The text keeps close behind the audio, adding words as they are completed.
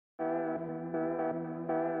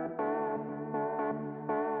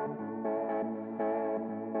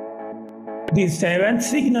The seventh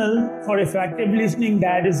signal for effective listening,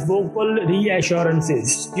 that is vocal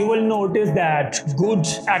reassurances. You will notice that good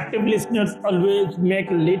active listeners always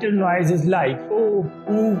make little noises like oh,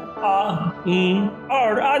 ooh, ah,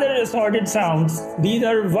 or other assorted sounds. These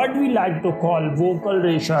are what we like to call vocal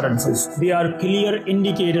reassurances. They are clear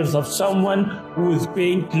indicators of someone who is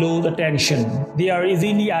paying close attention. They are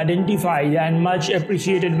easily identified and much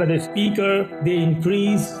appreciated by the speaker. They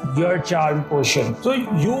increase your charm quotient. So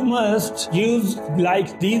you must use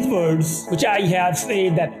like these words which I have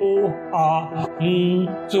said, that oh, ah,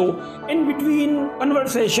 So in between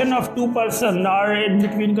conversation of two person, or in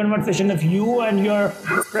between conversation of you and your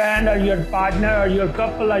friend or your partner or your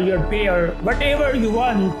couple or your pair, whatever you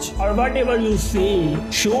want or whatever you say,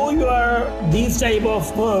 show your these type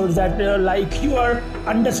of words that like you are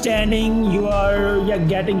understanding, you are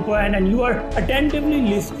getting point, and you are attentively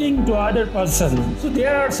listening to other person. So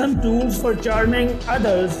there are some tools for charming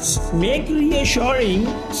others. Make reassuring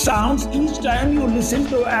sounds each time you listen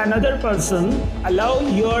to another person. Allow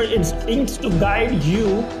your instincts to guide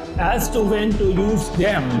you as to when to use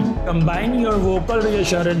them. Combine your vocal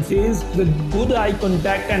reassurances with good eye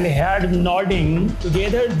contact and head nodding.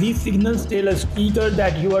 Together, these signals tell a speaker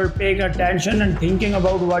that you are paying attention and thinking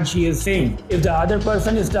about what she is saying. If the other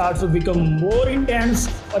person starts to become more intense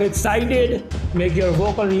or excited, make your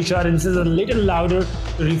vocal reassurances a little louder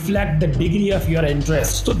to reflect the degree of your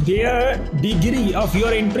interest. So their degree of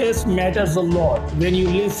your interest matters a lot. When you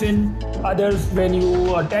listen others, when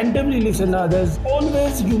you attentively listen others,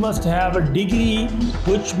 always you must have a degree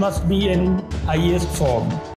which must be in highest form.